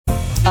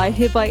I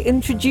hereby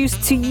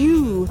introduce to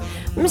you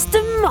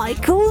Mr.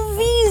 Michael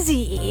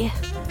Veazey.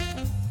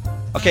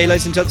 Okay,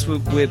 ladies and gents,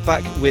 we're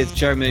back with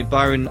Jeremy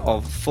Biron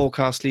of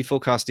Forecastly.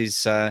 Forecast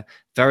is a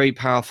very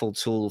powerful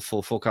tool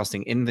for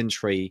forecasting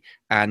inventory,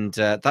 and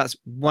that's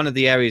one of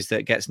the areas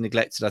that gets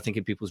neglected, I think,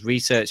 in people's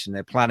research and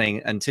their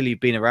planning until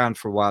you've been around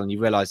for a while and you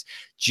realize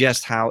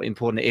just how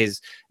important it is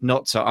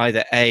not to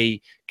either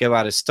go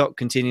out of stock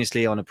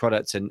continuously on a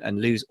product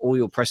and lose all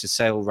your precious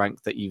sale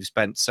rank that you've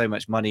spent so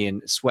much money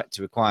and sweat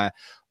to acquire,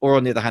 or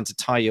on the other hand, to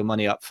tie your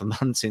money up for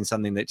months in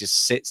something that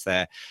just sits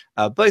there,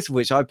 both of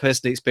which I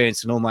personally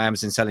experienced and all my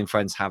Amazon selling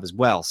friends have as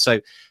well. So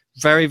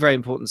very, very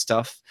important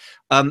stuff.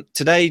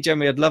 Today,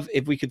 Jeremy, I'd love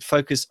if we could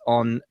focus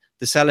on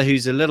the seller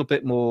who's a little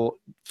bit more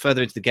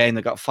further into the game.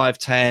 They've got 5,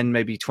 10,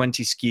 maybe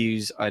 20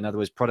 SKUs, in other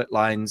words, product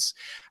lines.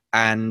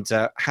 And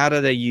how do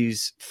they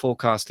use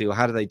Forecastly, or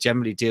how do they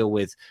generally deal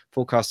with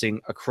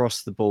forecasting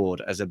across the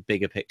board as a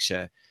bigger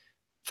picture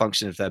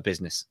function of their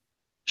business?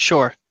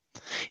 Sure.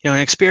 An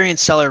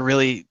experienced seller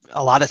really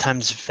a lot of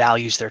times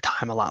values their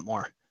time a lot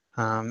more.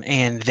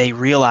 And they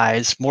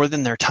realize more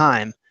than their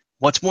time,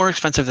 what's more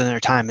expensive than their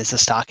time is the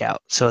stock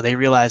out. So they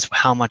realize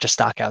how much a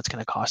stock out is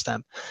going to cost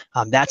them.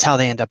 That's how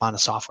they end up on a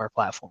software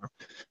platform.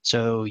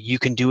 So you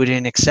can do it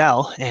in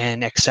Excel,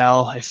 and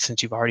Excel,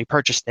 since you've already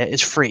purchased it,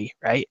 is free,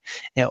 right?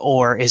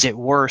 Or is it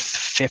worth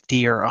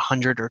 $50 or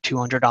 $100 or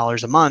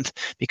 $200 a month?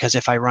 Because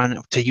if I run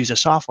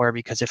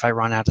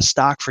out of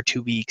stock for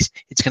 2 weeks,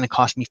 it's going to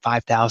cost me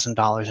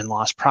 $5,000 in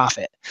lost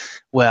profit.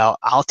 Well,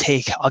 I'll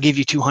give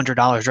you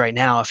 $200 right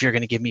now if you're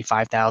going to give me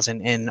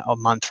 $5,000 in a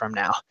month from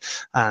now.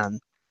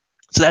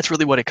 So that's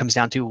really what it comes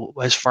down to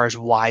as far as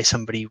why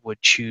somebody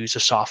would choose a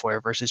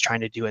software versus trying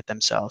to do it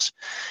themselves.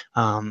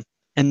 And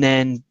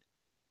then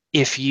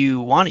if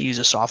you want to use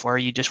a software,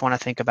 you just want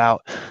to think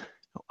about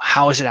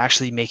how is it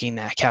actually making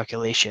that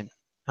calculation?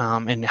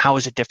 And how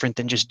is it different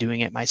than just doing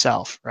it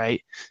myself,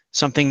 right?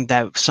 Some things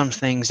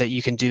that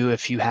you can do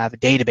if you have a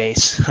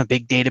database, a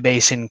big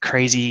database and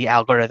crazy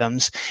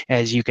algorithms,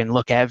 as you can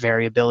look at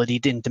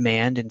variability in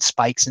demand and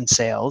spikes in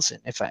sales.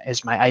 And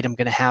is my item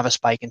going to have a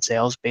spike in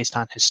sales based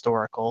on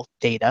historical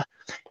data?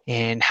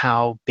 And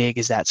how big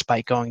is that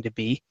spike going to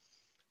be?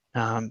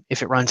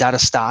 If it runs out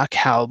of stock,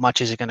 how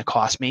much is it going to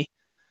cost me?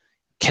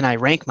 Can I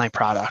rank my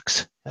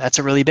products? That's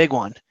a really big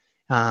one.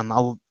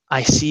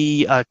 I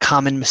see a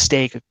common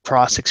mistake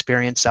across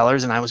experienced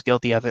sellers, and I was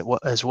guilty of it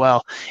as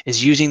well,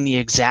 is using the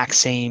exact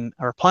same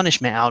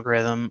replenishment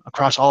algorithm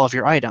across all of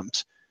your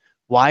items.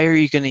 Why are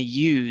you going to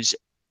use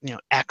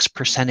X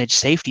percentage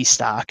safety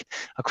stock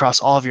across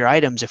all of your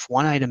items if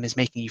one item is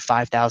making you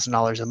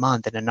 $5,000 a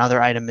month and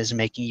another item is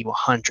making you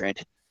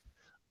 $100?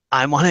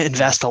 I want to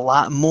invest a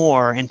lot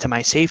more into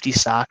my safety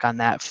stock on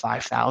that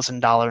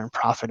 $5,000 in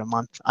profit a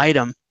month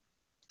item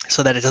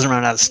so that it doesn't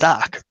run out of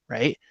stock,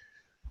 right?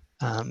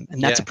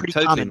 And that's a pretty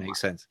totally common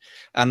makes sense.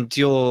 And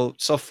your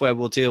software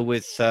will deal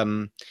with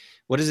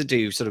what does it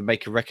do? Sort of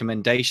make a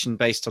recommendation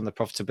based on the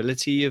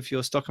profitability of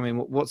your stock. I mean,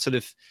 what sort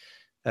of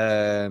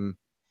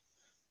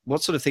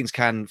things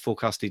can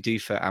Forecastly do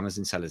for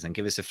Amazon sellers? And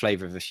give us a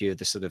flavor of a few of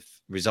the sort of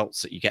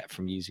results that you get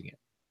from using it.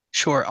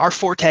 Sure. Our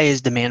forte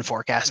is demand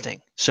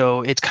forecasting.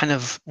 So it's kind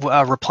of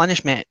a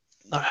replenishment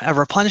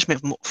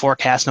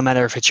forecast, no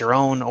matter if it's your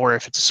own or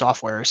if it's a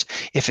software's,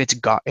 if it's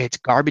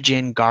garbage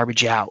in,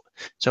 garbage out.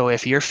 So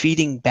if you're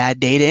feeding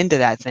bad data into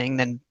that thing,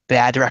 then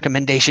bad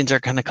recommendations are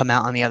going to come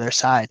out on the other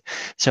side.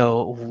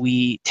 So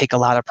we take a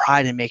lot of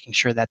pride in making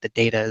sure that the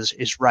data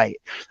is right.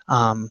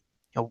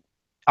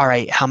 All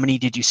right, how many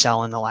did you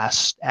sell in the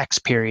last X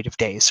period of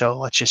days? So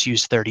let's just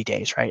use 30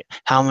 days, right?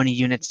 How many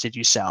units did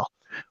you sell?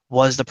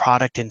 Was the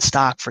product in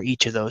stock for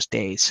each of those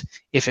days?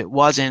 If it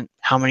wasn't,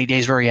 how many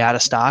days were you out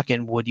of stock,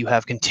 and would you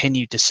have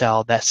continued to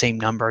sell that same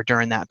number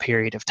during that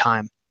period of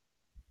time?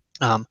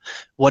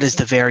 What is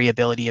the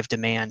variability of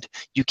demand?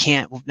 You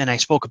can't, and I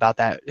spoke about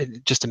that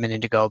just a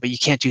minute ago, but you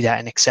can't do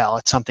that in Excel.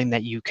 It's something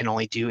that you can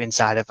only do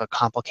inside of a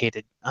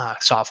complicated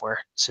software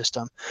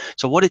system.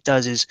 So what it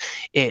does is,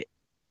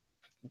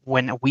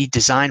 when we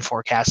design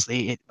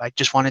Forecastly, I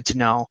just wanted to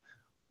know,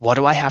 what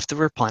do I have to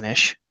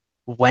replenish?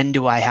 When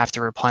do I have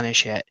to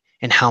replenish it?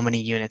 And how many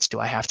units do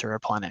I have to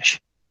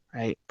replenish,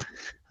 right?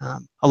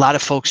 A lot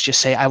of folks just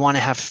say, I want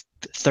to have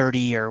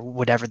 30 or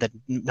whatever the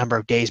number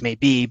of days may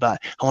be, but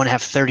I want to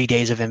have 30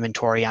 days of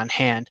inventory on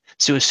hand.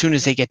 So as soon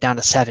as they get down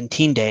to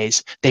 17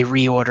 days, they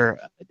reorder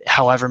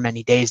however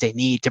many days they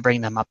need to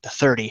bring them up to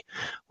 30,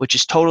 which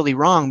is totally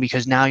wrong,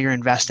 because now you're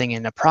investing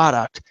in a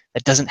product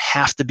that doesn't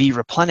have to be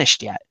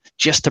replenished yet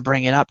just to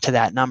bring it up to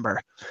that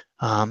number.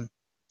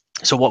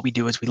 So what we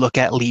do is we look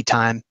at lead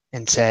time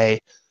and say,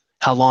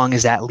 how long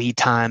is that lead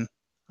time?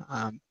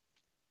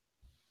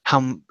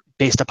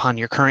 Based upon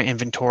your current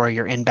inventory,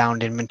 your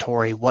inbound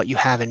inventory, what you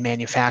have in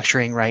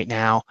manufacturing right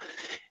now,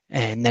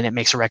 and then it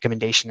makes a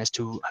recommendation as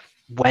to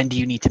when do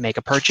you need to make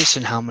a purchase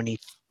and how many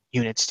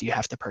units do you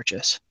have to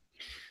purchase.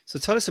 So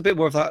tell us a bit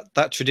more of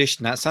that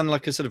tradition. That sounds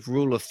like a sort of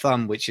rule of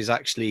thumb, which is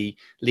actually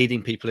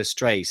leading people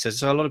astray. So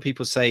a lot of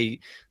people say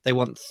they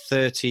want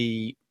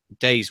 30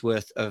 days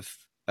worth of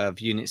of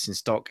units in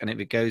stock, and if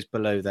it goes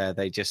below there,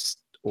 they just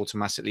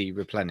automatically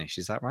replenish.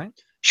 Is that right?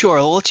 Sure.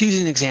 Well, let's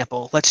use an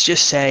example. Let's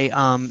just say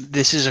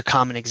this is a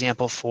common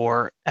example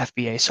for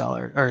FBA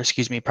seller, or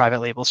excuse me, private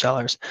label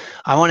sellers.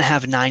 I want to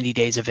have 90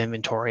 days of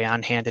inventory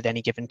on hand at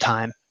any given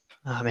time,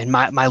 and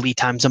my lead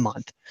time's a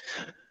month.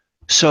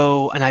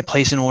 So, and I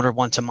place an order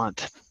once a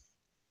month.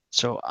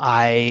 So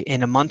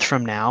in a month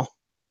from now,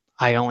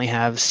 I only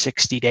have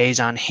 60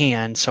 days on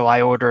hand, so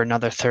I order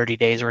another 30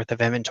 days worth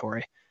of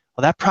inventory.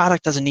 Well, that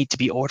product doesn't need to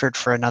be ordered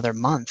for another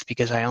month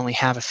because I only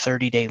have a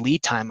 30-day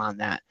lead time on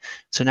that.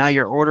 So now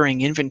you're ordering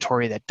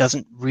inventory that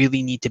doesn't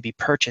really need to be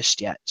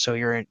purchased yet. So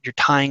you're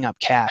tying up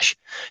cash.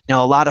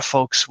 Now, a lot of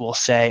folks will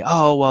say,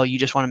 "Oh, well, you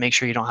just want to make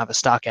sure you don't have a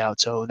stock out,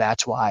 so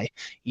that's why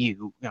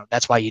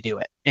that's why you do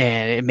it."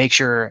 And it makes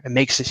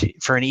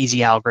it for an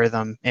easy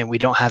algorithm, and we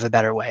don't have a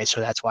better way,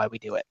 so that's why we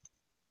do it.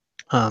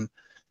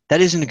 That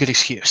isn't a good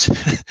excuse.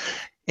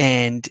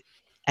 And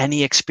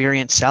any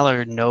experienced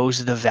seller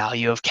knows the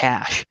value of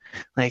cash.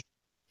 Like,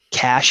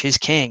 cash is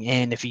king.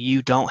 And if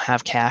you don't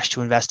have cash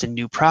to invest in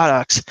new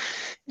products,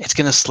 it's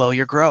going to slow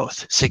your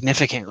growth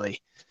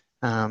significantly.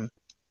 So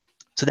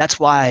that's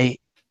why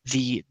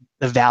the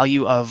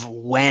value of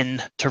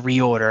when to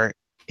reorder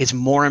is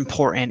more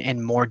important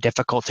and more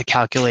difficult to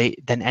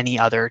calculate than any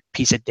other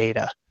piece of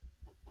data.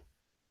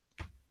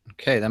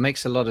 Okay, that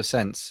makes a lot of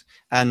sense.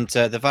 And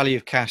the value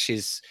of cash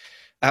is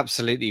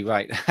absolutely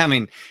right. I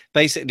mean,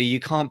 basically,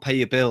 you can't pay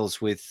your bills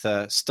with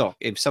stock.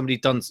 If somebody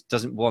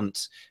doesn't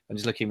want, I'm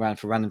just looking around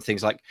for random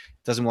things, like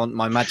doesn't want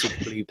my magic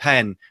blue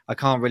pen, I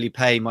can't really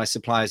pay my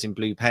suppliers in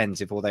blue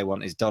pens if all they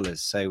want is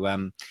dollars.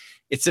 So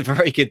it's a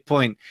very good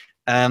point.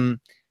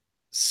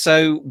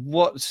 So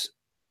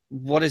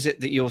what is it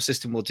that your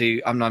system will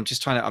do? I'm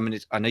just trying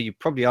to, I know you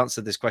probably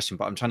answered this question,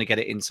 but I'm trying to get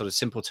it in sort of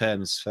simple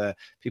terms for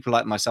people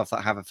like myself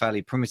that have a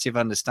fairly primitive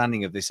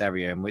understanding of this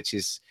area, and which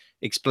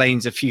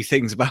explains a few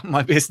things about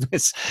my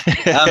business.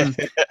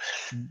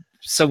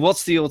 So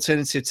what's the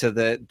alternative to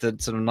the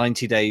sort of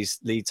 90 days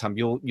lead time?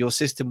 Your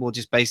system will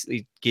just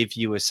basically give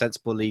you a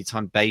sensible lead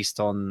time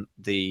based on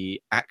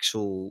the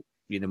actual,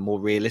 more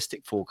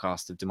realistic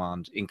forecast of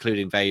demand,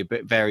 including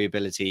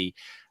variability,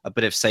 a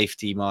bit of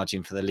safety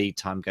margin for the lead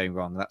time going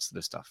wrong, that sort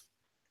of stuff.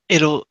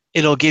 It'll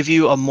give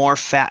you a more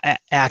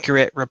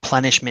accurate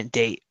replenishment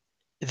date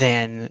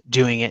than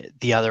doing it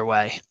the other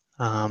way.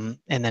 And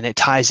then it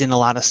ties in a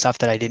lot of stuff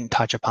that I didn't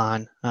touch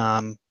upon.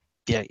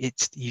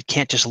 You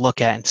can't just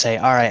look at and say,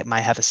 all right, I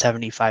might have a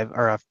 75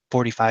 or a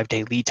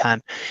 45-day lead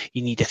time.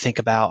 You need to think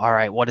about, all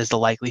right, what is the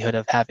likelihood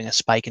of having a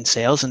spike in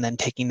sales, and then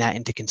taking that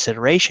into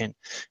consideration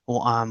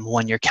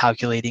when you're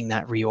calculating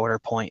that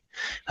reorder point.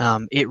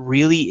 It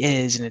really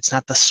is, and it's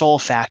not the sole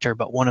factor,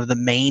 but one of the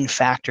main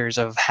factors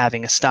of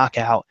having a stock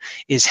out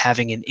is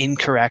having an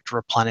incorrect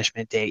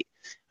replenishment date.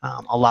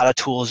 A lot of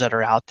tools that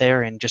are out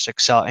there, and just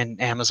Excel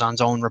and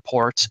Amazon's own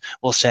reports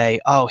will say,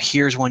 oh,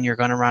 here's when you're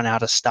going to run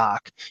out of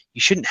stock.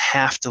 You shouldn't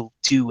have to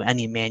do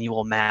any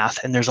manual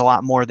math. And there's a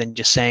lot more than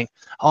just saying,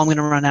 oh, I'm going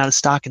to run out of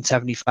stock in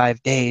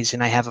 75 days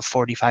and I have a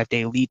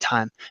 45-day lead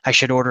time. I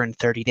should order in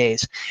 30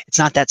 days. It's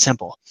not that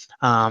simple.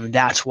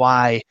 That's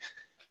why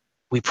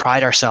we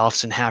pride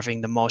ourselves in having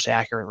the most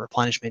accurate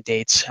replenishment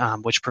dates,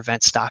 which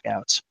prevents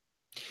stockouts.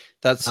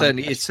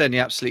 It's certainly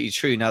absolutely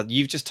true. Now,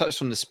 you've just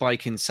touched on the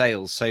spike in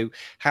sales. So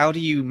how do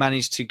you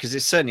manage to, because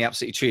it's certainly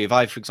absolutely true.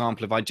 For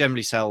example, if I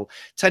generally sell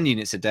 10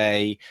 units a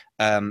day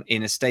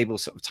in a stable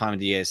sort of time of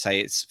the year,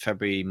 say it's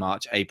February,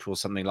 March, April,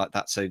 something like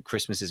that. So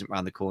Christmas isn't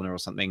around the corner or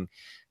something.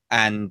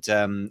 And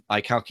I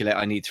calculate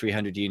I need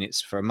 300 units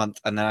for a month.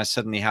 And then I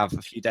suddenly have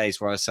a few days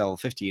where I sell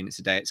 50 units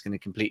a day. It's going to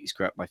completely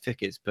screw up my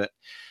figures. But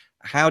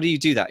how do you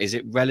do that? Is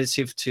it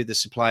relative to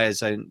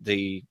the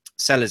the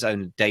seller's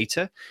own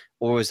data,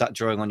 or is that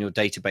drawing on your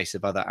database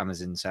of other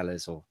Amazon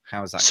sellers, or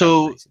how is that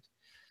calculated?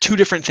 Two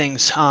different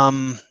things.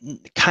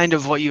 Kind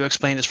of what you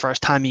explained as far as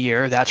time of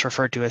year, that's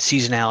referred to as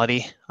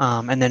seasonality.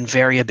 And then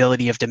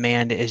variability of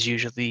demand is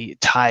usually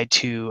tied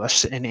to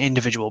an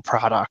individual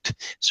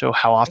product. So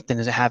how often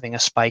is it having a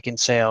spike in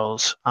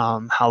sales?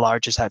 How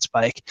large is that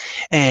spike?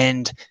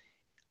 And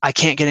I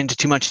can't get into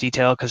too much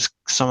detail because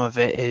some of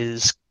it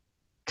is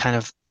kind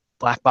of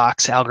black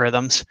box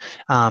algorithms,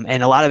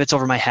 and a lot of it's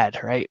over my head,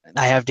 right?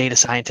 I have data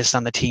scientists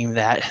on the team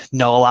that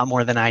know a lot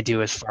more than I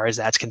do as far as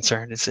that's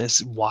concerned. This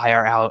is why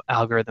our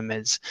algorithm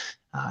is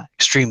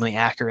extremely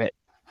accurate.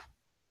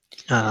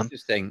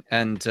 Interesting.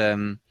 And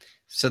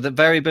so the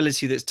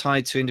variability that's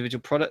tied to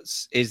individual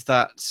products, is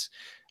that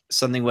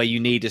something where you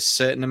need a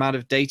certain amount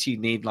of data? You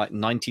need like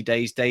 90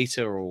 days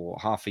data or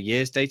half a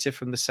year's data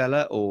from the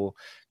seller, or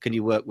can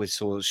you work with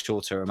sort of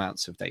shorter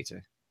amounts of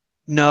data?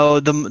 No,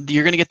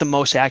 you're going to get the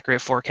most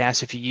accurate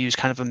forecast if you use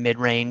kind of a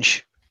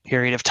mid-range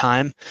period of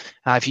time.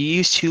 If you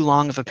use too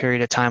long of a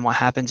period of time, what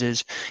happens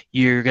is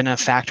you're going to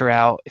factor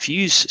out, if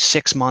you use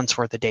 6 months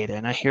worth of data,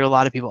 and I hear a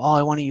lot of people, oh,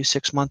 I want to use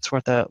 6 months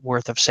worth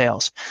of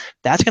sales.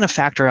 That's going to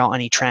factor out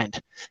any trend,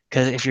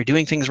 because if you're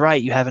doing things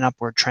right, you have an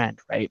upward trend,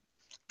 right?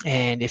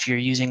 And if you're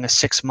using a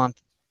 6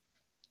 month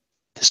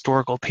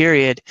historical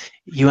period,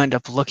 you end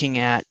up looking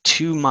at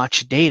too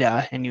much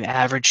data and you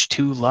average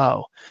too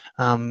low.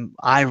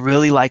 I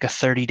really like a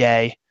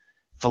 30-day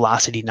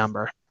velocity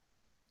number.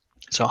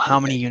 So how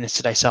many units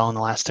did I sell in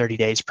the last 30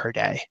 days per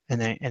day? And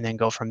then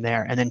go from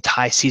there, and then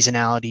tie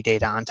seasonality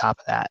data on top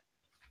of that.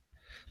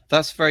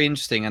 That's very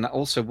interesting, and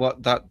also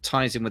what that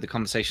ties in with the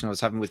conversation I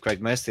was having with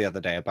Greg Mercer the other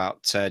day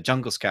about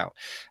Jungle Scout,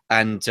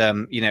 and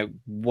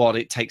what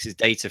it takes its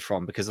data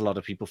from, because a lot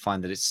of people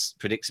find that it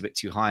predicts a bit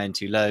too high and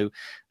too low,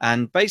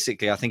 and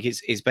basically I think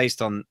it's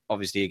based on,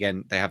 obviously,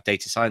 again, they have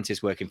data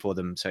scientists working for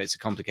them, so it's a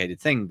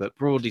complicated thing, but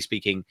broadly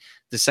speaking,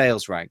 the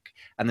sales rank,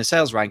 and the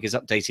sales rank is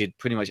updated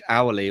pretty much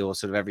hourly or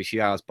sort of every few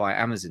hours by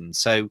Amazon,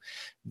 so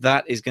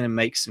that is going to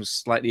make some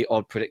slightly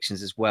odd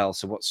predictions as well.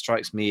 So what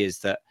strikes me is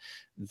that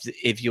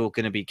if you're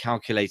going to be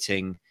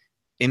calculating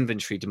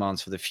inventory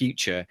demands for the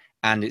future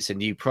and it's a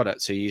new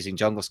product, so you're using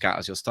Jungle Scout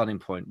as your starting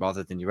point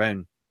rather than your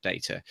own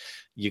data,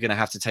 you're going to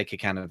have to take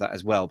account of that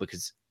as well,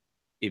 because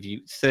if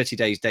you 30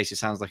 days data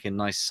sounds like a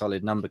nice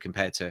solid number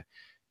compared to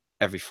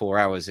every 4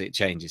 hours it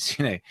changes,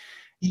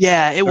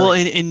 Yeah, it will.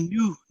 And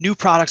new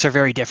products are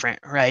very different,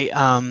 right?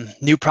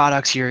 New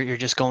products, you're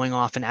just going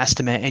off an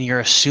estimate and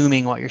you're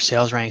assuming what your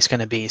sales rank is going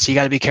to be. So you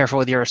got to be careful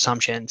with your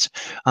assumptions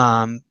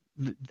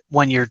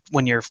when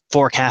you're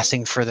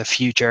forecasting for the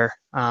future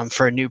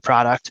for a new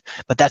product.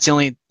 But that's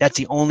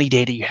the only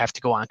data you have to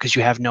go on, because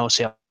you have no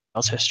sales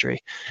history.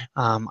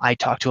 I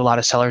talk to a lot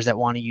of sellers that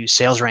want to use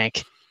sales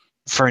rank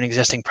for an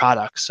existing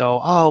product. So,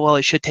 well,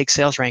 it should take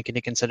sales rank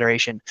into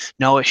consideration.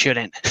 No, it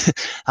shouldn't.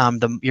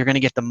 You're going to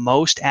get the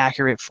most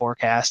accurate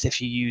forecast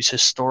if you use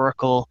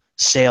historical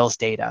sales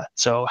data.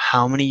 So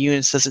how many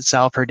units does it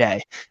sell per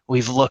day?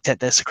 We've looked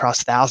at this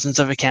across thousands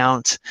of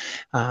accounts,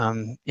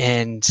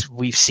 and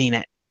we've seen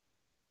it.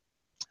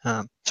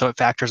 So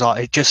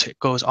it just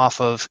goes off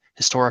of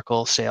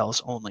historical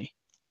sales only.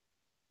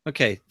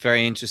 Okay,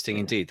 very interesting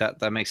indeed.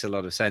 That makes a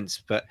lot of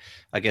sense. But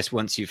I guess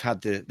once you've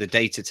had the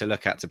data to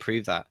look at to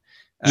prove that,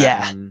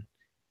 Yeah.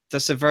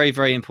 that's a very,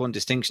 very important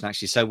distinction,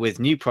 actually. So with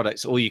new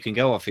products, all you can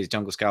go off is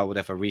Jungle Scout,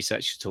 whatever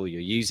research tool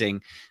you're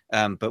using.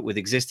 But with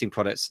existing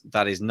products,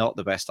 that is not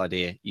the best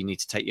idea. You need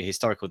to take your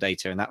historical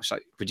data and that will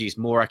produce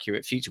more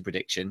accurate future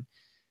prediction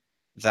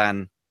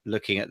than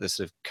looking at the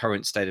sort of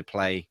current state of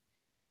play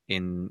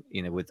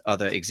with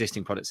other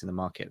existing products in the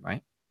market,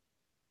 right?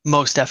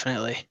 Most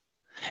definitely.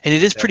 And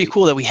it is pretty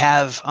cool that we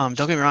have, don't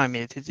get me wrong, I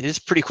mean, it is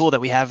pretty cool that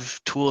we have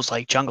tools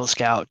like Jungle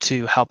Scout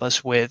to help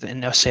us with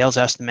a sales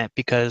estimate,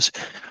 because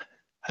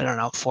I don't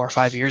know, 4 or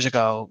 5 years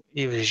ago,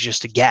 it was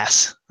just a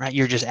guess, right?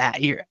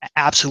 You're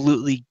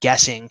absolutely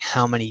guessing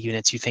how many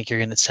units you think you're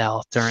going to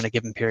sell during a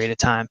given period of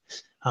time.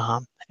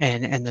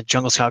 And the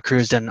Jungle Scout crew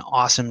has done an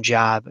awesome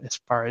job as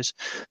far as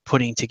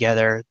putting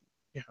together,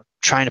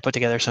 trying to put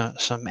together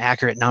some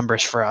accurate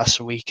numbers for us.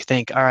 So we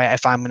think, all right,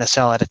 if I'm going to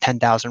sell at a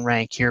 10,000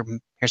 rank,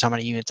 here's how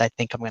many units I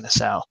think I'm going to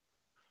sell.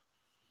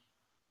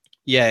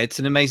 Yeah, it's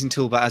an amazing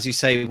tool, but as you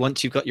say,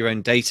 once you've got your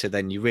own data,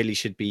 then you really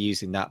should be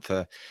using that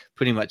for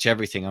pretty much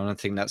everything. I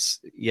think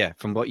that's,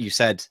 from what you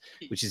said,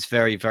 which is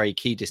very, very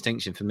key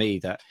distinction for me,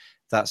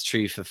 that's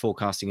true for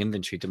forecasting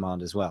inventory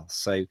demand as well.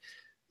 So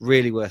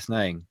really worth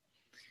knowing.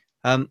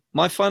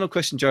 My final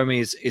question, Jeremy,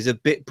 is a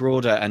bit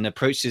broader and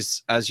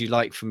approaches as you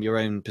like from your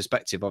own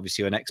perspective.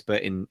 Obviously, you're an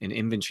expert in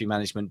inventory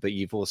management, but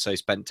you've also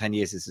spent 10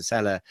 years as a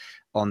seller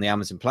on the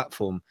Amazon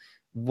platform.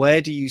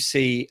 Where do you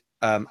see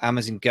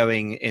Amazon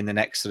going in the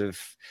next sort of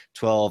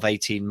 12,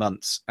 18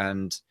 months?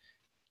 And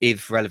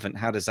if relevant,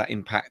 how does that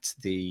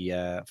impact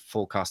the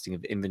forecasting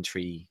of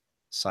inventory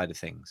side of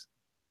things?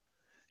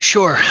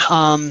 Sure.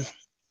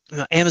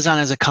 Amazon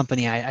as a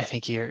company, I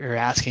think you're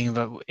asking,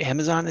 but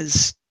Amazon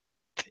it's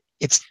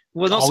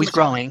always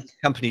growing.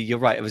 Company, you're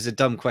right. It was a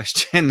dumb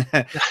question.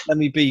 Let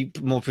me be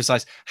more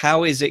precise.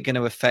 How is it going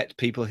to affect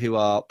people who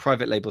are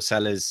private label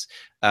sellers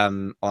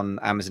on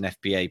Amazon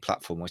FBA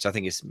platform, which I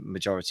think is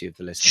majority of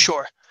the listeners?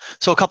 Sure.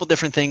 So a couple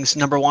different things.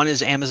 Number one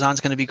is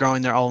Amazon's going to be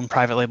growing their own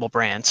private label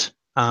brands.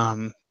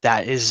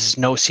 That is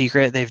no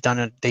secret.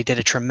 They did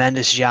a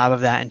tremendous job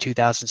of that in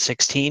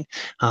 2016.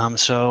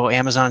 So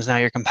Amazon's now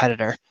your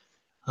competitor.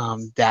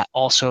 That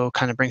also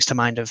kind of brings to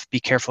mind of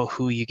be careful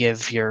who you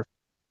give your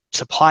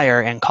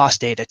supplier and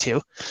cost data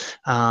to.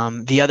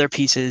 The other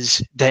piece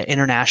is the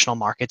international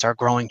markets are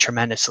growing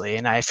tremendously,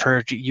 and I've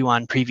heard you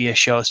on previous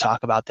shows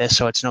talk about this,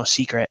 so it's no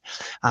secret.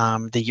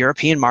 The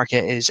European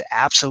market is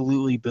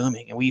absolutely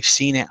booming, and we've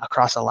seen it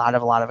across a lot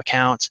of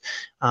accounts.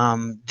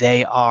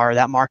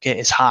 That market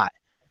is hot,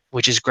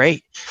 which is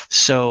great.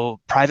 So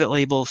private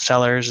label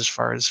sellers, as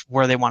far as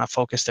where they want to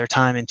focus their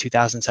time in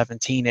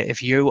 2017,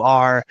 if you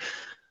are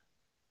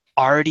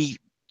already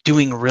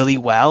doing really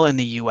well in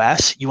the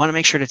US, you want to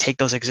make sure to take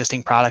those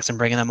existing products and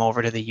bring them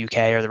over to the UK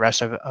or the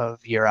rest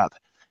of Europe.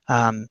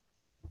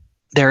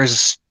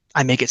 There's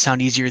I make it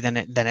sound easier than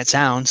it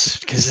sounds,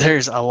 because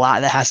there's a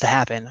lot that has to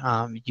happen.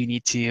 You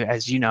need to,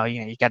 as you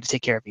got to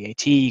take care of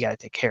VAT, you got to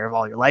take care of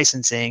all your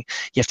licensing,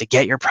 you have to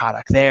get your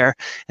product there,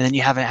 and then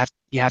you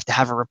have to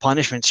have a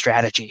replenishment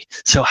strategy.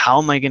 So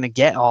how am I going to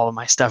get all of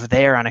my stuff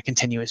there on a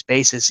continuous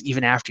basis,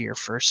 even after your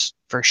first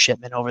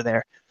shipment over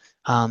there?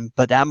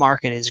 But that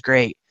market is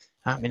great,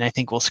 and I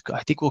think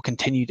we'll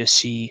continue to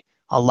see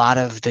a lot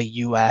of the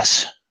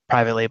U.S.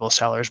 private label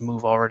sellers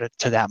move over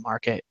to that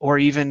market, or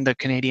even the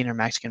Canadian or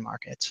Mexican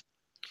markets.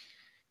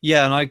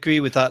 Yeah, and I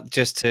agree with that.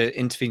 Just to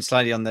intervene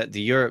slightly on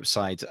the Europe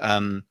side,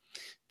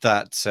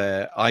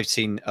 that I've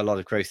seen a lot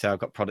of growth there. I've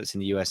got products in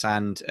the US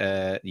and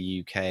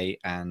the UK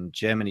and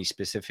Germany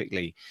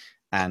specifically,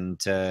 and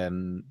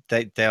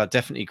they are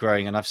definitely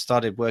growing. And I've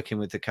started working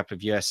with a couple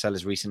of US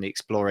sellers recently,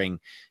 exploring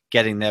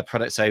getting their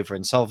products over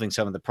and solving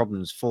some of the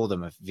problems for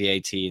them of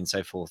VAT and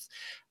so forth.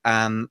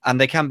 And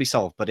they can be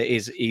solved, but it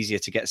is easier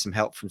to get some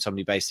help from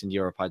somebody based in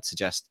Europe, I'd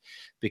suggest,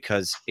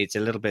 because it's a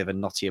little bit of a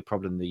knottier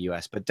problem in the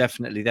US. But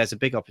definitely there's a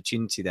big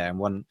opportunity there. And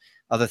one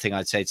other thing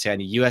I'd say to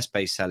any US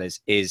based sellers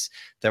is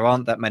there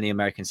aren't that many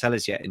American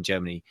sellers yet in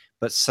Germany,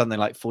 but something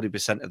like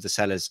 40% of the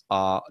sellers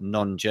are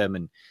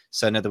non-German.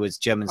 So in other words,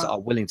 Germans are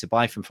willing to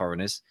buy from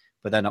foreigners,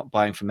 but they're not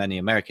buying from many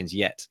Americans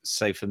yet.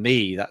 So for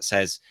me, that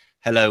says,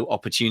 hello,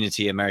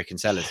 opportunity, American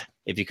sellers,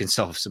 if you can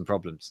solve some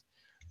problems.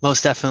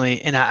 Most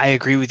definitely. And I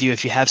agree with you.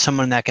 If you have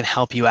someone that can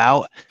help you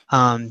out,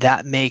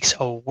 that makes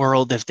a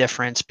world of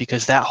difference,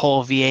 because that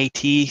whole VAT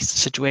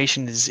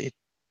situation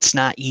it's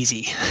not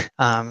easy.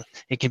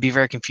 It can be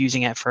very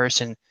confusing at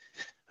first, and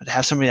to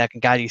have somebody that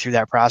can guide you through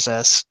that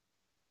process,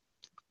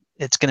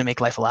 it's going to make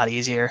life a lot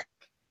easier.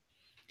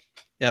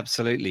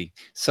 Absolutely.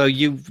 So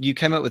you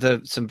came up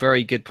with some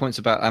very good points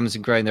about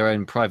Amazon growing their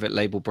own private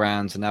label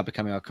brands and now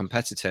becoming our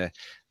competitor.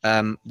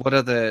 What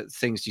other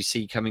things do you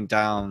see coming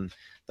down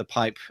the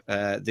pipe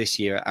this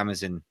year at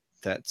Amazon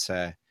that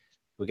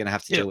we're going to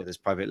have to deal with as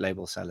private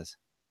label sellers?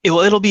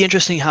 It'll be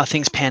interesting how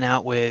things pan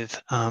out with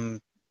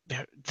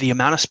the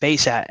amount of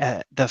space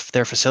at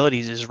their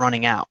facilities is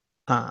running out,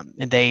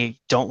 and they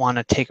don't want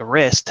to take a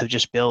risk to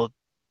just build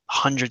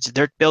hundreds.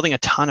 They're building a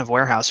ton of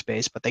warehouse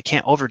space, but they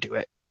can't overdo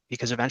it,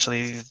 because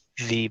eventually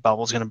the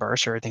bubble's going to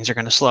burst or things are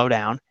going to slow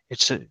down.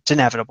 It's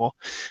inevitable.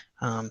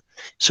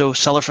 So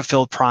seller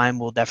fulfilled prime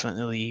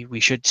we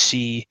should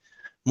see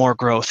more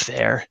growth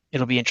there.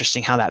 It'll be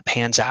interesting how that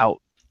pans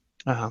out.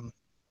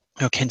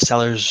 Can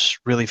sellers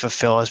really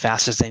fulfill as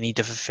fast as they need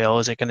to fulfill?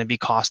 Is it going to be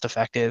cost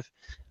effective?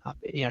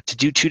 To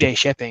do 2-day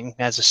shipping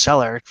as a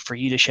seller, for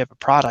you to ship a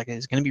product,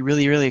 is going to be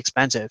really, really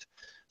expensive.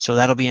 So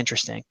that'll be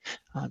interesting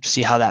to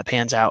see how that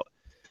pans out.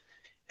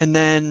 And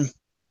then,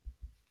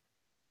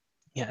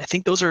 I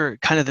think those are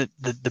kind of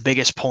the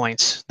biggest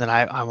points that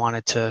I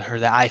wanted to, or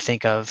that I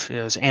think of,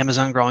 is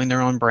Amazon growing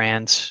their own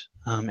brands,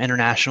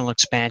 international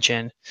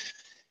expansion.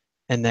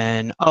 And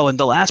then, and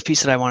the last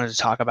piece that I wanted to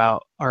talk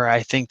about, or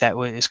I think that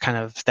is kind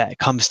of, that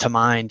comes to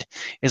mind,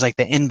 is like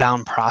the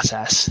inbound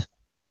process.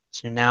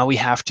 So now we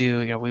have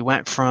to, we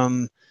went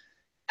from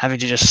having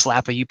to just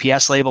slap a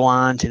UPS label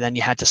on to then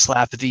you had to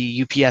slap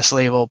the UPS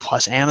label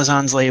plus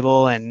Amazon's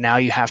label, and now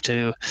you have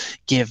to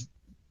give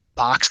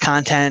box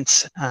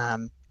contents.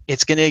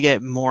 It's going to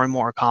get more and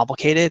more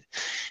complicated.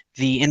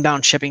 The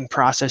inbound shipping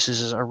process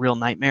is a real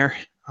nightmare.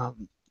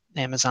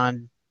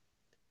 Amazon,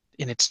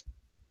 and it's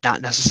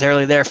not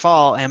necessarily their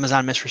fault,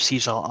 Amazon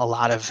misreceives a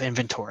lot of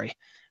inventory.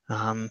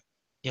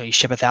 You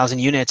ship 1,000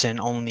 units and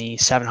only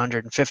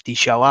 750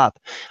 show up.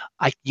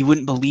 You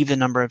wouldn't believe the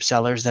number of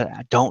sellers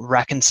that don't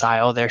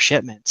reconcile their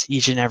shipments,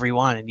 each and every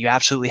one, and you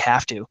absolutely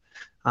have to.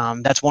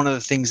 That's one of the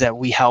things that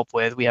we help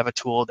with. We have a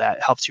tool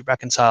that helps you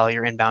reconcile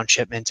your inbound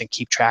shipments and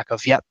keep track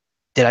of,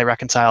 did I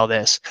reconcile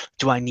this?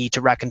 Do I need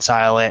to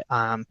reconcile it?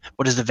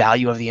 What is the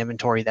value of the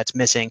inventory that's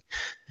missing?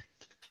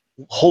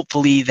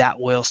 Hopefully that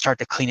will start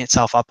to clean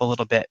itself up a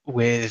little bit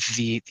with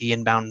the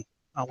inbound,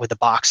 with the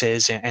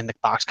boxes and the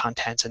box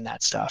contents and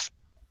that stuff.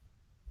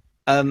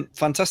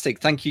 Fantastic.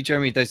 Thank you,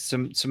 Jeremy. There's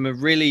some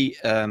really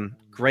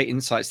great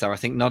insights there. I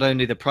think not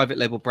only the private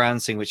label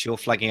brand thing, which you're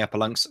flagging up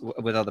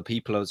with other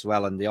people as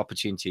well, and the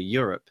opportunity in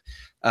Europe,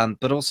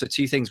 but also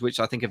two things which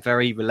I think are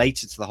very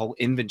related to the whole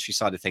inventory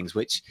side of things,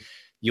 which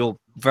you're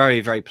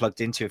very, very plugged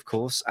into, of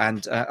course,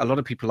 and a lot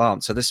of people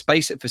aren't. So the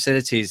space at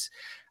facilities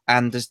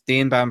and the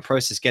inbound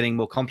process getting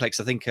more complex,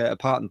 I think, a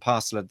part and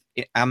parcel of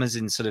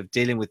Amazon sort of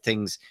dealing with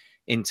things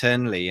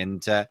internally.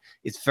 And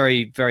it's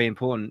very, very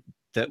important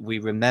that we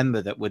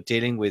remember that we're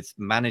dealing with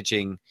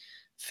managing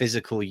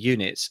physical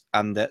units,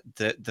 and that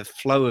the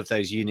flow of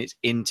those units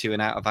into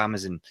and out of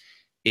Amazon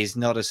is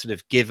not a sort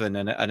of given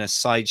and a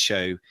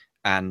sideshow,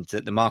 and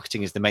that the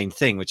marketing is the main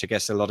thing, which I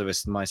guess a lot of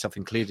us, myself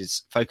included,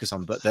 focus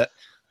on, but that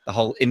the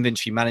whole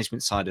inventory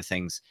management side of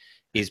things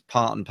is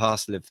part and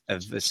parcel of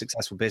a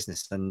successful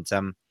business. And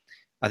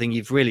I think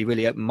you've really,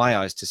 really opened my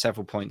eyes to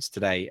several points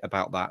today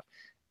about that.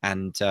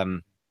 And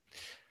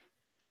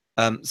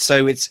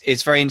so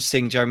it's very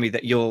interesting, Jeremy,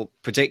 that you're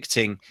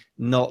predicting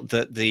not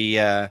that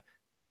the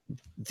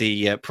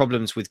the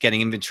problems with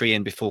getting inventory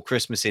in before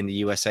Christmas in the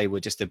USA were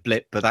just a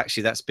blip, but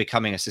actually that's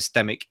becoming a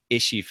systemic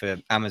issue for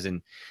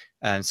Amazon.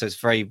 And so it's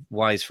very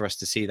wise for us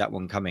to see that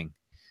one coming.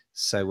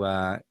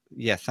 So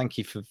yeah, thank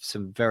you for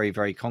some very,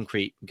 very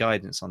concrete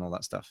guidance on all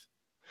that stuff.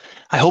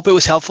 I hope it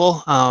was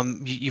helpful.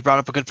 You brought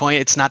up a good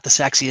point. It's not the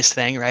sexiest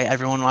thing, right?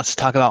 Everyone wants to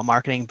talk about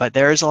marketing, but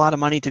there is a lot of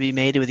money to be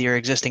made with your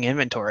existing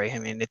inventory. I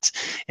mean,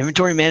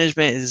 inventory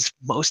management is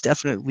most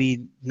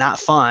definitely not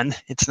fun.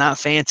 It's not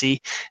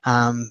fancy,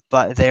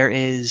 but there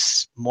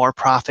is more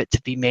profit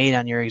to be made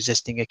on your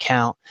existing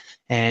account.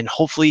 And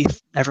hopefully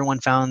everyone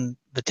found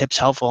the tips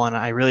helpful, and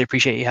I really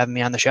appreciate you having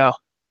me on the show.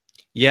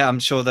 Yeah, I'm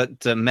sure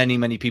that many,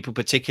 many people,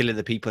 particularly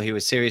the people who are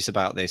serious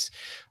about this,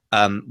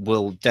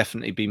 will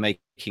definitely be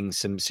making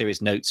some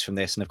serious notes from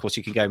this. And of course,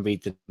 you can go and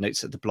read the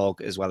notes at the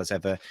blog as well as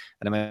ever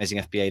at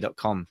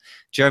amazingfba.com.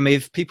 Jeremy,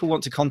 if people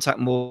want to contact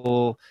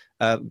more,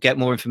 get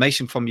more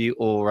information from you,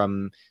 or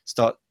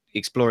start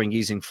exploring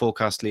using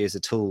Forecastly as a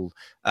tool,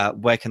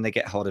 where can they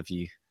get hold of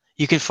you?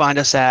 You can find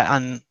us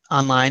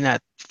online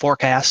at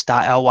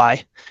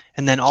forecast.ly.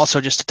 And then also,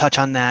 just to touch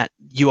on that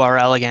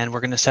URL again, we're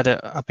going to set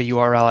up a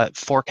URL at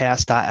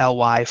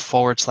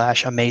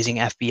forecast.ly/amazing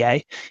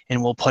FBA,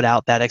 and we'll put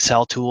out that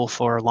Excel tool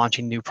for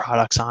launching new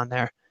products on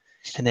there.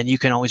 And then you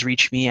can always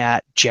reach me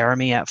at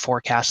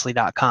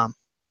jeremy@forecastly.com.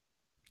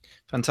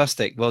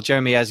 Fantastic. Well,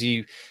 Jeremy, as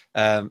you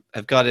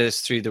have guided us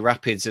through the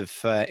rapids of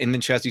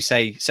inventory, as you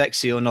say,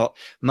 sexy or not,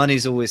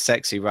 money's always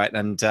sexy, right?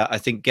 And I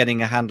think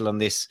getting a handle on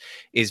this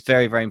is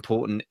very, very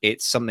important.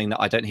 It's something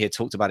that I don't hear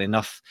talked about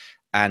enough.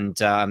 And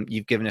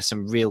you've given us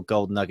some real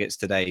gold nuggets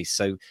today.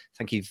 So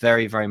thank you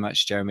very, very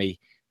much, Jeremy,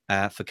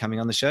 for coming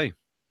on the show.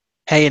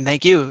 Hey, and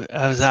thank you.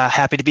 I was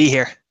happy to be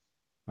here.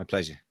 My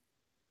pleasure.